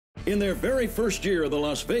In their very first year, the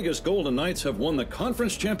Las Vegas Golden Knights have won the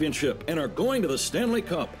conference championship and are going to the Stanley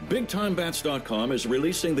Cup. BigTimeBats.com is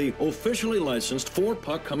releasing the officially licensed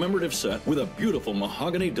 4-puck commemorative set with a beautiful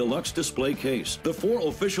mahogany deluxe display case. The 4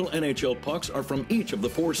 official NHL pucks are from each of the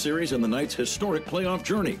 4 series in the Knights' historic playoff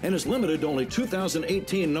journey and is limited to only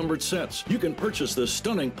 2018 numbered sets. You can purchase this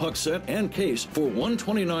stunning puck set and case for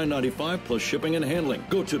 $129.95 plus shipping and handling.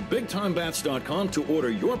 Go to BigTimeBats.com to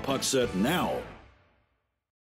order your puck set now.